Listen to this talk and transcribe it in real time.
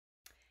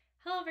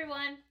Hello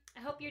everyone,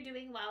 I hope you're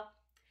doing well.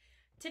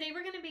 Today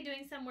we're going to be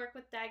doing some work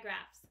with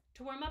digraphs.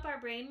 To warm up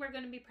our brain, we're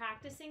going to be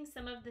practicing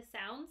some of the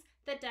sounds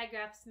that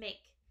digraphs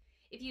make.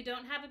 If you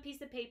don't have a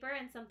piece of paper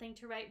and something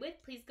to write with,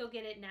 please go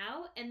get it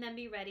now and then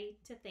be ready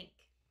to think.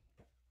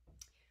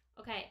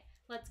 Okay,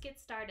 let's get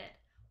started.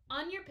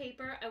 On your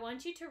paper, I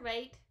want you to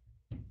write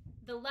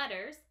the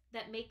letters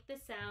that make the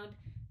sound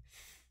th.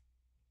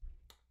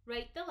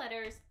 Write the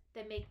letters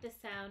that make the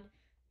sound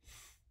th.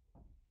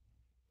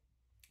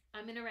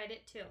 I'm going to write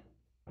it too.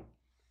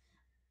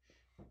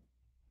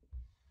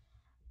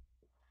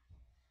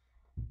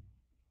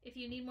 If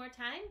you need more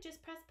time,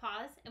 just press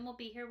pause and we'll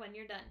be here when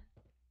you're done.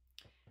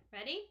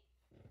 Ready?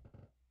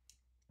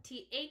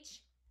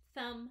 TH,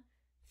 thumb,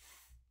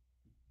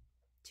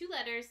 th. 2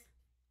 letters,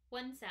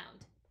 1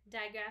 sound.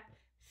 Digraph,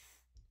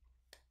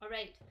 th. All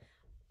right.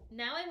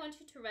 Now I want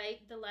you to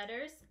write the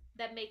letters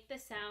that make the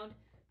sound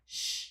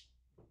sh.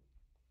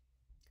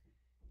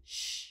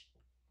 Sh.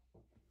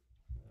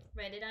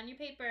 Write it on your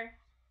paper.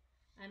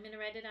 I'm going to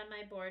write it on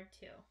my board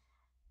too.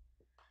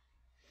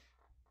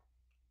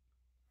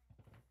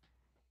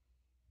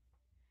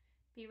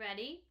 Be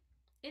ready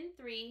in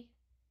 3,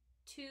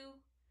 2,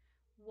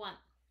 1.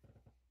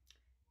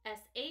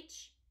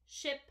 SH,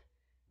 ship,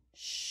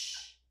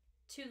 sh.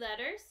 2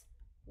 letters,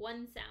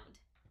 1 sound.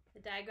 The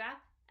digraph,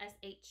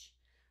 SH.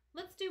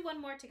 Let's do one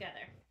more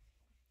together.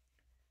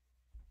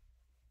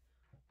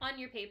 On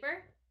your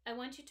paper, I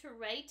want you to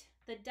write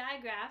the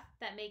digraph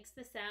that makes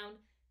the sound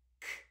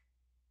k.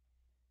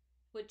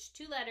 Which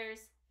 2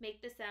 letters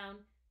make the sound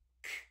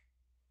k?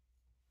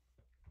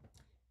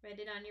 Write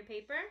it on your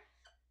paper.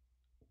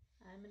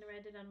 I'm going to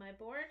write it on my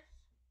board.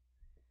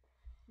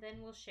 Then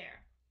we'll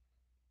share.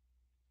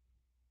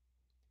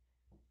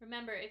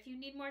 Remember, if you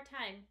need more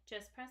time,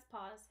 just press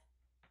pause.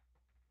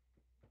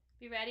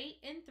 Be ready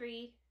in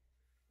 3,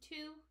 2,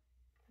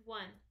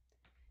 1.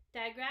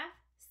 Digraph,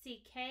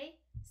 CK,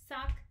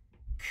 sock,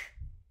 k.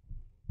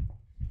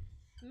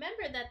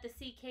 Remember that the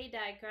CK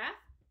digraph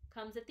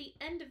comes at the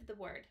end of the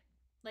word,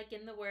 like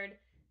in the word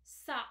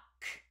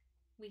sock.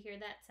 We hear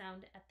that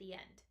sound at the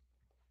end.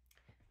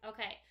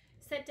 Okay,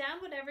 set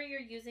down whatever you're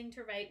using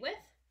to write with,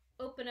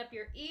 open up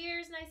your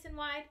ears nice and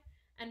wide,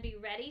 and be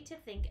ready to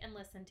think and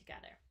listen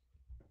together.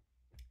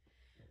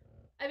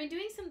 I've been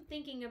doing some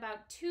thinking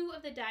about 2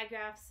 of the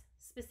digraphs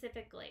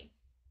specifically,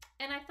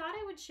 and I thought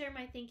I would share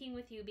my thinking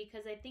with you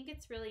because I think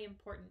it's really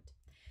important.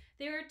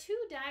 There are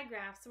 2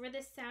 digraphs where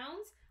the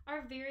sounds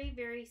are very,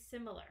 very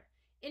similar.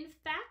 In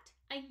fact,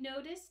 I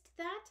noticed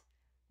that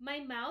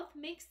my mouth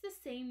makes the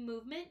same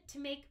movement to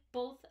make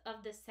both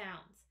of the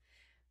sounds.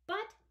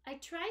 But I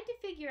tried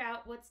to figure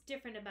out what's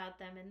different about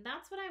them, and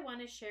that's what I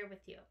want to share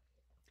with you.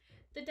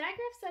 The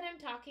digraphs that I'm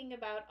talking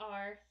about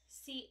are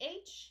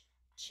CH,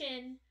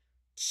 chin,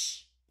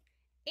 ch,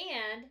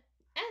 and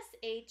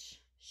SH,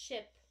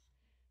 ship,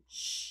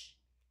 sh.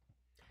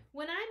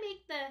 When I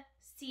make the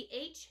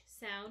CH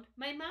sound,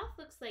 my mouth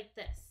looks like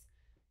this.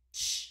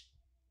 Ch.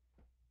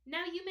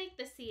 Now you make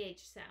the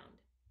CH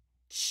sound.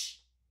 Ch.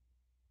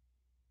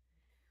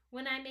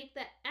 When I make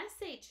the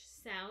SH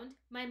sound,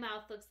 my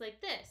mouth looks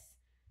like this.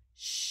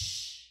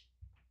 Shh.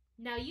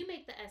 Now you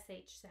make the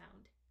SH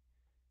sound.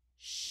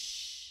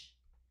 Shh.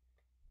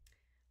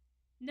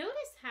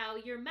 Notice how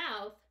your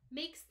mouth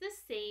makes the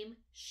same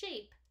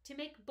shape to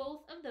make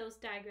both of those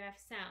digraph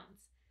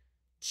sounds.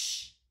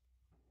 Shh.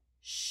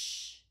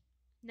 Shh.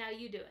 Now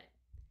you do it.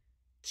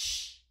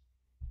 Shh.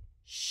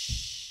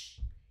 Shh.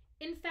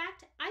 In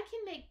fact, I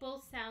can make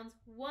both sounds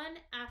one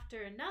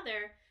after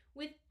another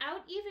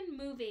without even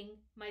moving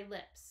my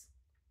lips.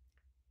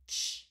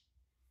 Shh.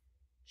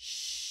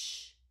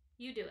 Shh.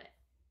 You do it.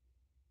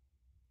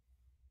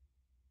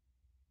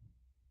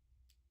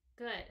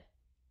 Good.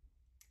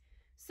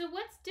 So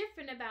what's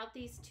different about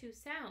these 2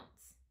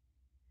 sounds?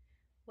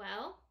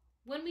 Well,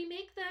 when we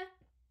make the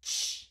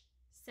ch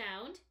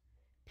sound,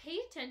 pay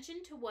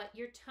attention to what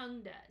your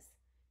tongue does.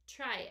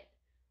 Try it.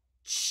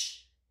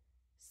 Ch.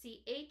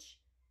 CH,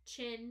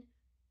 chin,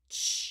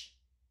 ch.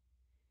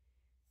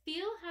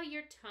 Feel how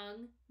your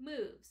tongue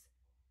moves.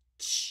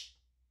 Ch.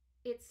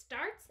 It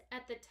starts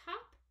at the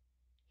top,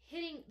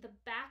 hitting the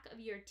back of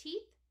your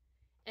teeth,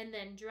 and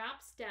then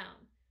drops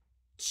down.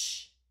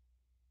 Ch.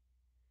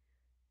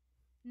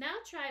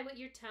 Now try what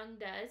your tongue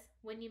does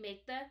when you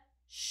make the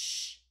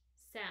sh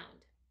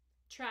sound.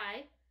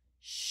 Try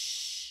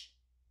sh.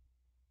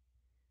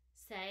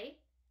 Say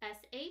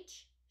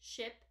SH,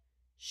 ship,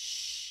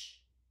 sh.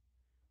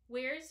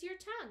 Where's your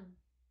tongue?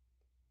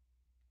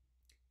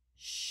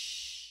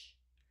 Shh.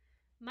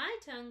 My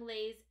tongue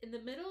lays in the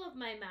middle of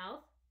my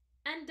mouth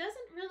and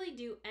doesn't really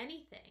do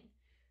anything.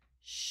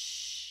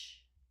 Shh.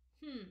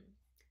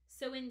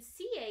 So in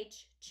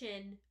CH,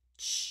 chin,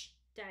 ch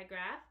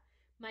digraph,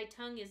 my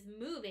tongue is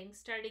moving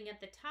starting at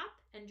the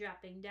top and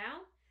dropping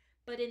down.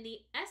 But in the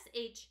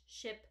SH,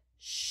 ship,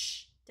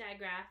 sh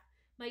digraph,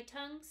 my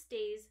tongue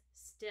stays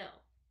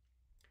still.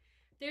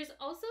 There's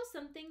also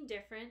something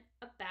different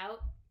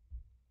about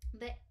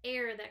the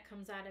air that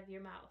comes out of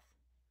your mouth.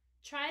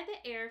 Try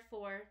the air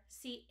for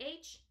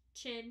CH,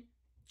 chin,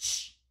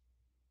 ch.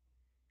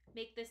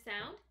 make the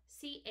sound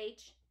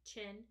CH,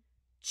 chin,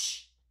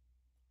 ch.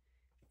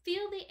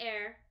 Feel the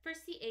air for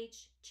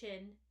CH,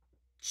 chin,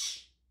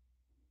 ch.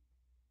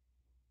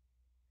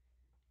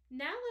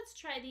 Now let's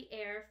try the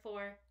air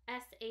for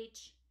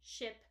SH,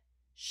 ship,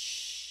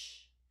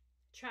 sh.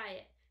 Try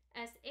it.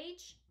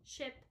 SH,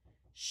 ship,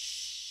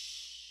 sh.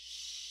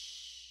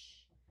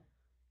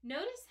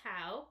 Notice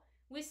how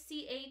with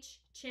CH,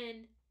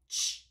 chin,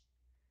 ch,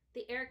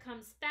 the air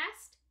comes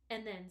fast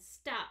and then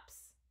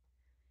stops.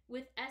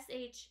 With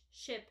SH,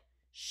 ship,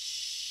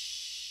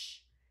 sh,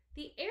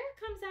 the air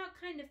comes out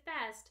kind of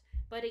fast,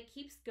 but it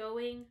keeps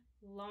going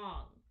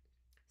long.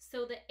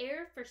 So the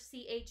air for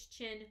CH,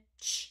 chin,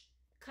 ch,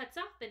 cuts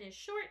off and is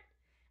short,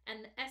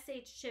 and the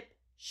SH, ship,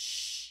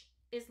 sh,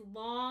 is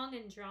long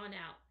and drawn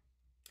out.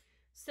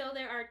 So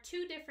there are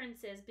two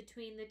differences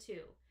between the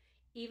two.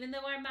 Even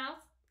though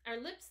our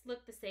lips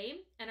look the same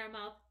and our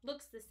mouth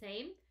looks the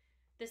same,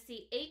 the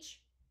CH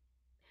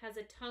has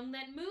a tongue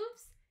that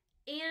moves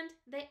and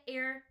the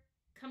air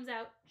comes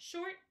out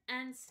short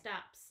and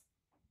stops.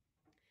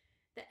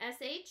 The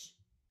SH,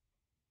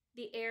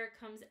 the air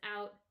comes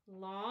out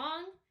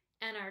long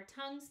and our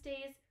tongue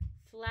stays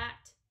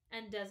flat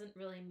and doesn't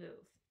really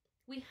move.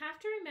 We have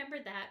to remember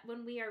that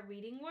when we are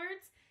reading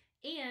words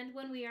and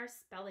when we are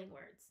spelling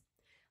words.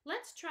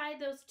 Let's try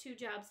those two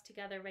jobs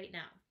together right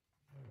now.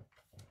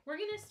 We're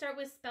going to start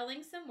with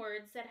spelling some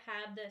words that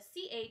have the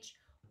CH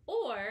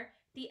or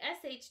the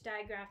SH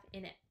digraph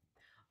in it.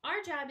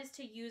 Our job is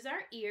to use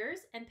our ears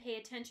and pay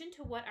attention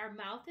to what our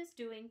mouth is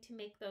doing to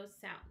make those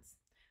sounds.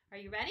 Are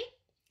you ready?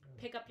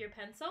 Pick up your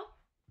pencil.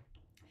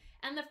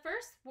 And the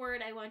first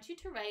word I want you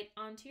to write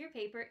onto your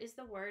paper is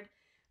the word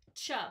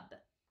chub.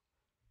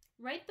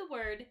 Write the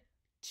word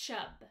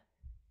chub.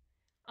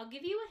 I'll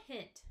give you a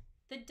hint.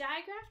 The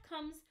digraph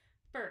comes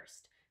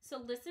first, so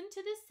listen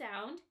to the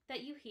sound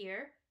that you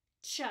hear,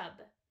 chub.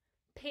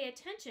 Pay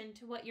attention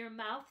to what your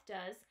mouth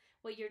does,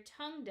 what your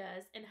tongue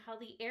does, and how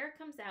the air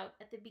comes out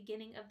at the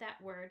beginning of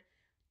that word,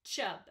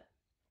 chub.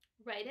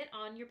 Write it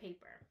on your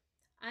paper.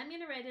 I'm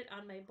going to write it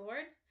on my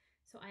board,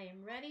 so I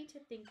am ready to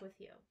think with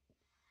you.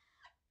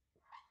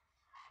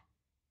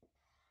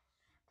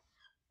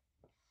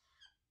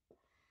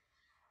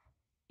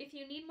 If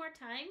you need more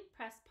time,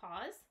 press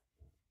pause,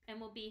 and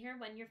we'll be here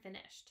when you're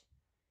finished.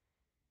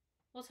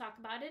 We'll talk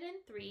about it in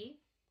 3,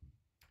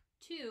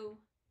 2,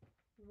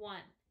 1.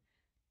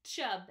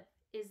 Chub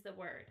is the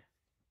word.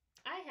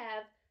 I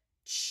have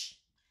ch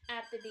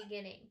at the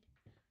beginning.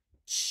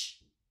 Ch.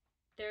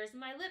 There's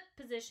my lip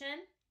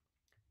position.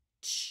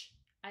 Ch.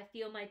 I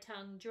feel my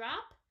tongue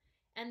drop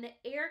and the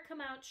air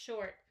come out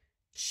short.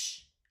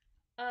 Ch.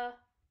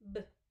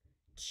 B.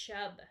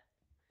 Chub.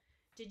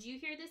 Did you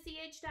hear the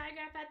CH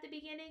digraph at the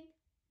beginning?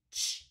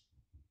 Ch.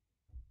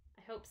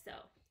 I hope so.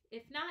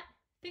 If not,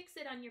 fix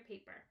it on your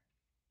paper.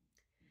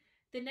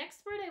 The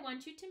next word I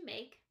want you to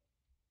make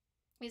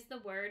is the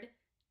word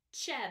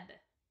cheb.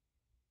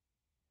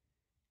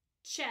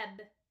 Cheb.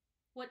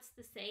 What's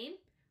the same?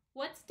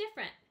 What's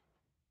different?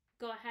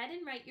 Go ahead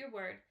and write your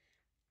word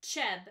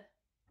cheb.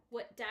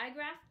 What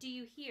digraph do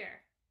you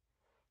hear?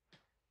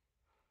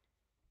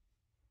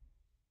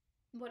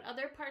 What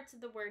other parts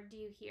of the word do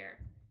you hear?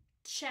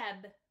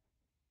 Cheb.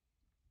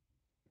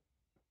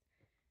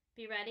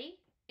 Be ready?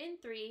 In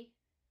 3,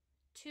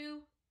 2,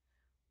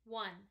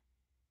 1.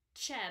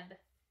 Cheb.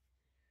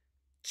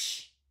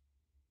 Ch.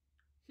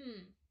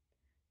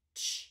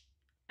 Ch.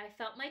 I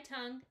felt my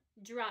tongue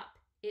drop.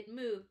 It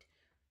moved.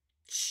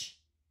 Ch.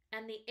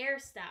 And the air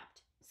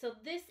stopped. So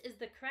this is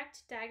the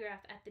correct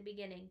digraph at the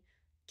beginning.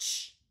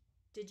 Ch.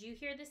 Did you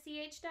hear the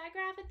CH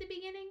digraph at the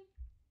beginning?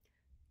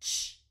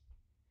 Ch.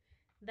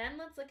 Then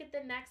let's look at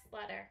the next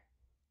letter.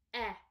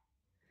 Eh.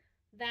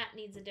 That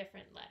needs a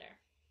different letter.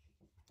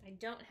 I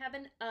don't have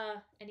an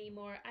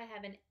anymore. I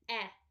have an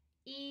eh.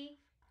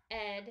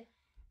 E-ed,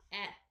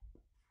 eh.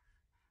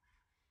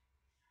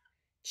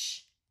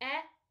 Ch,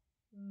 eh,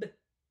 b,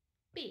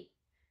 b.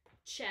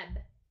 Cheb.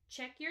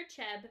 Check your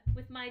cheb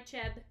with my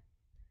cheb.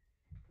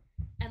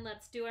 And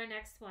let's do our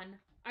next one.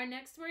 Our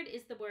next word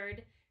is the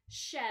word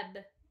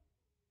sheb.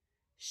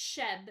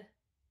 Sheb.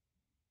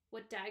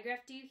 What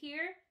digraph do you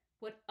hear?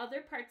 What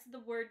other parts of the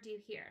word do you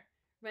hear?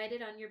 Write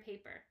it on your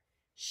paper.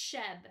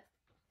 Sheb.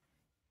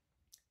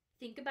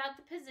 Think about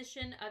the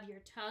position of your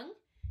tongue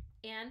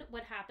and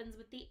what happens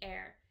with the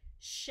air.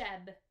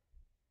 Sheb.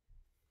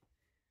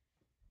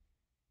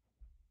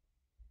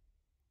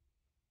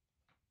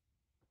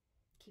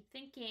 Keep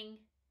thinking.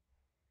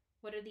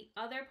 What are the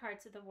other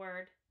parts of the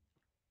word?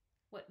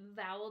 What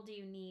vowel do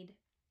you need?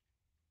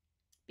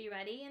 Be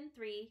ready in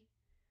 3,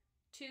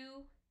 2,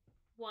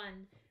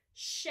 1.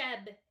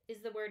 Sheb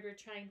is the word we're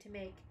trying to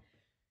make.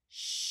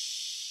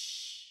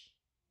 Shh.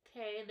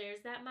 Okay,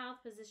 there's that mouth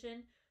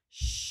position.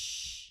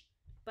 Shh.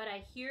 But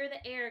I hear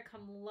the air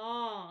come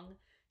long.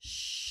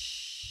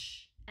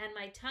 Shh. And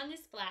my tongue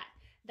is flat.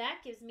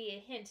 That gives me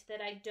a hint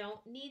that I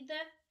don't need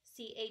the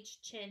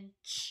CH chin.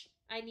 Ch.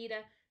 I need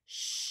a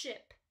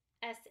ship.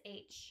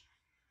 SH.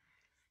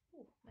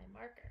 Ooh, my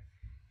marker.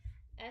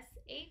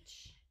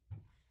 SH.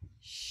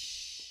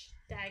 Shh.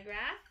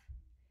 Digraph.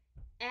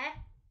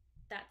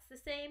 That's the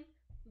same.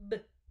 B,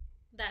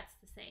 that's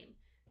the same.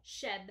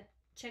 Sheb.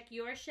 Check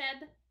your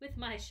sheb with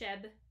my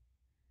sheb.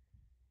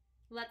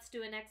 Let's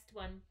do a next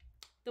one.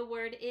 The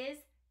word is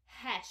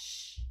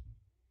hesh.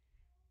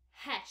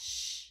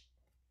 Hesh.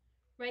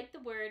 Write the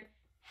word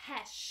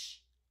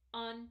hesh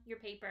on your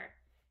paper.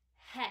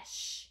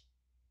 Hesh.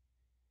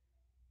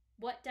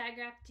 What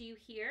digraph do you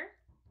hear?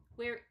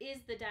 Where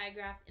is the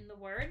digraph in the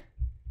word?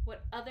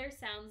 What other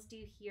sounds do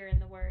you hear in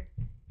the word?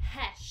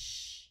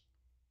 Hesh.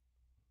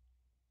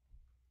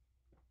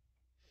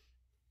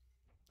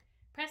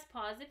 Press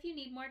pause if you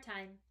need more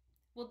time.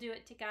 We'll do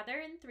it together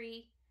in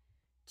 3,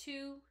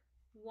 2,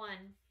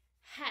 1.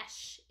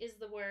 Hesh is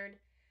the word.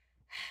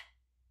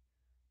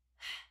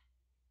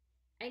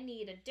 I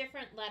need a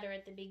different letter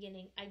at the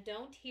beginning. I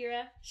don't hear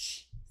a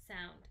sh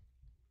sound.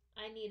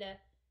 I need a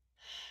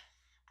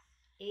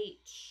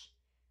H.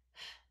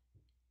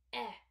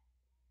 He.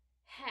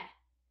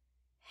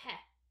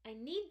 I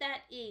need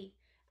that E.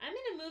 I'm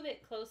going to move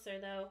it closer,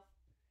 though,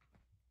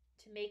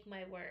 to make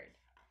my word.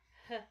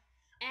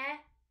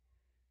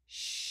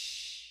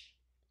 Sh.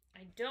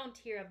 I don't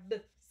hear a B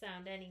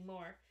sound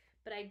anymore,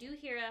 but I do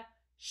hear a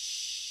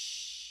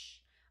sh.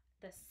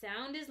 The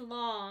sound is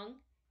long.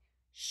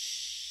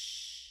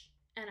 Sh.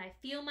 And I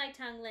feel my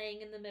tongue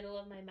laying in the middle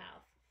of my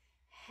mouth.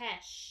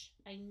 Hesh.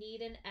 I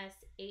need an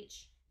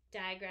SH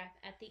digraph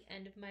at the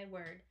end of my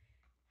word.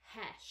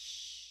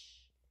 Hesh.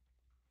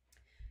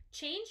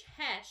 Change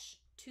hesh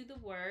to the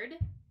word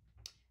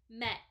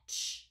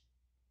metch.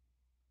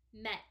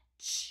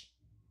 Metch.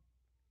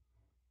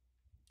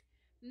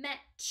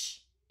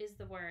 Metch is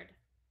the word.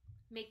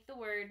 Make the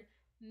word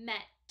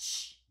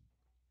metch.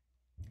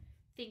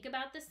 Think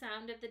about the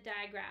sound of the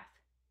digraph.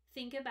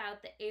 Think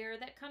about the air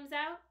that comes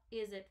out.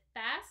 Is it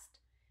fast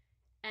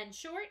and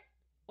short,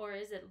 or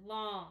is it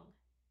long?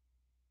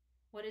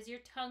 What does your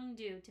tongue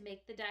do to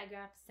make the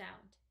digraph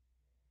sound?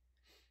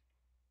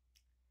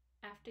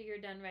 After you're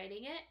done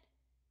writing it,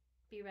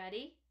 be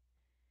ready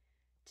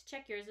to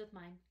check yours with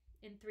mine.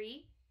 In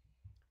 3,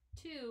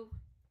 2,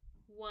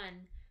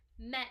 1.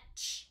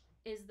 Metch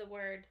is the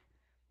word.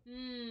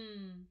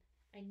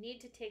 I need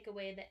to take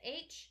away the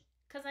H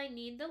because I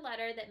need the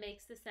letter that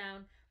makes the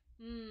sound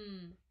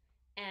M.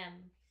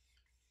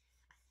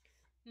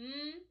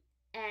 Me.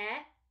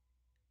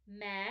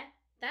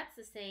 That's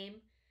the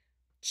same.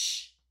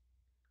 Ch.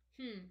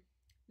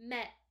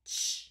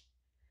 Metch.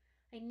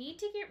 I need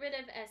to get rid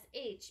of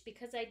SH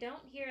because I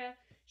don't hear a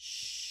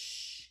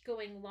sh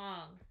going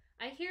long.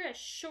 I hear a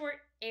short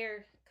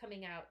air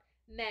coming out.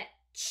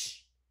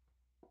 Metch.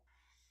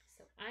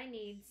 So I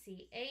need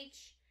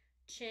CH,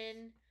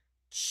 chin,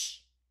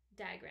 ch,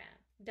 digraph.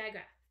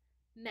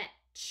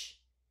 Metch.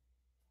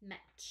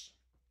 Metch.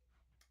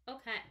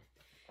 Okay.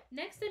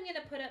 Next I'm going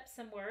to put up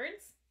some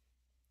words.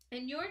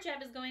 And your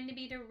job is going to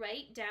be to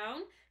write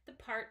down the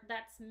part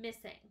that's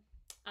missing.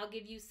 I'll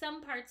give you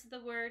some parts of the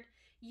word.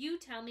 You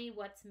tell me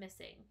what's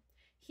missing.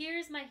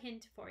 Here's my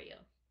hint for you.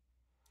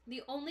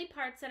 The only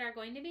parts that are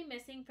going to be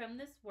missing from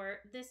this word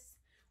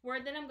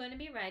that I'm going to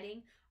be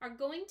writing are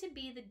going to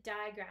be the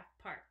digraph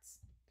parts.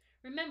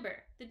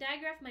 Remember, the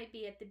digraph might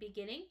be at the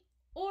beginning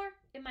or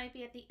it might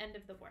be at the end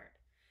of the word.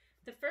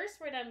 The first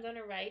word I'm going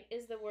to write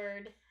is the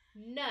word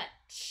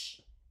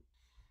nutch.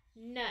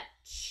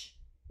 Nutch.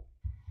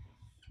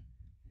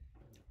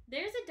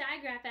 There's a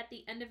digraph at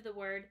the end of the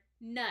word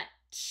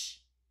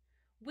nutch.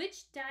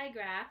 Which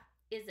digraph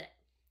is it?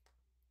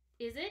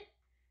 Is it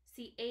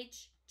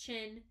CH,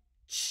 chin,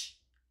 ch?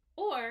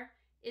 Or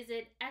is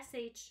it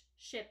SH,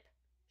 ship,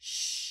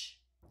 sh?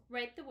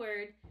 Write the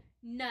word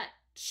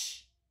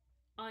nutch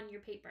on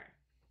your paper.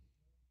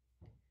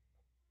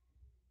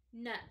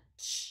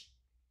 Nutch.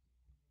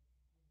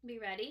 Be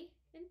ready?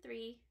 In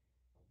 3,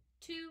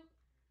 2,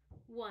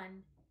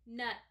 1.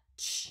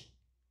 Nutch.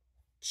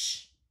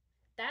 Ch.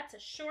 That's a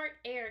short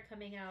air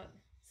coming out.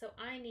 So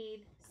I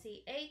need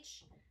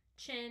CH,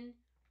 chin,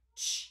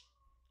 ch.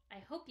 I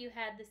hope you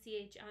had the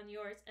CH on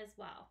yours as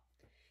well.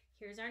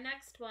 Here's our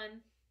next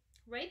one.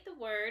 Write the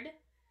word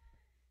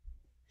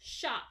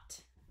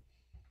shot.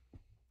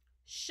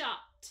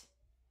 Shot.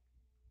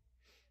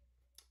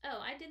 Oh,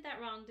 I did that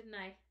wrong, didn't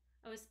I?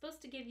 I was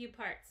supposed to give you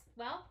parts.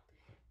 Well,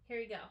 here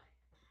you go.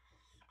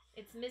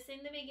 It's missing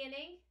the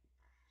beginning,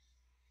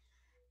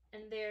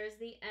 and there's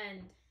the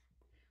end.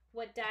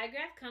 What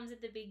digraph comes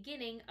at the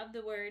beginning of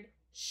the word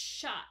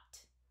shot?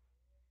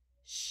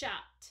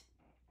 Shot.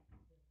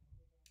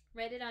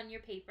 Write it on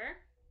your paper.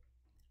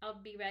 I'll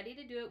be ready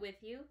to do it with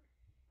you.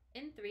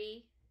 In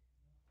 3,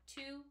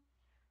 2,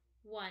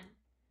 1.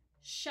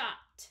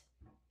 Shot.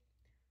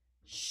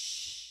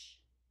 Shh.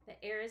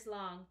 The air is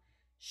long.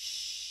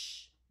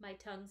 Shh. My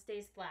tongue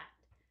stays flat.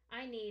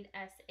 I need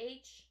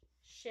SH,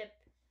 ship,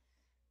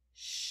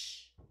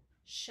 shh,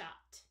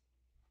 shot.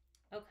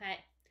 Okay.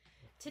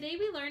 Today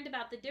we learned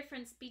about the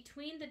difference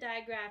between the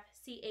digraph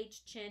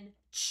CH, chin,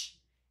 ch,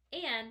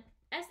 and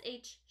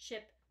SH,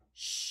 ship,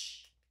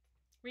 shh.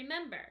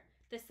 Remember,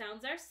 the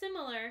sounds are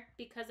similar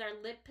because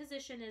our lip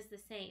position is the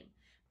same,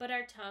 but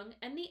our tongue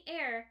and the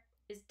air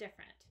is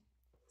different.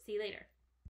 See you later.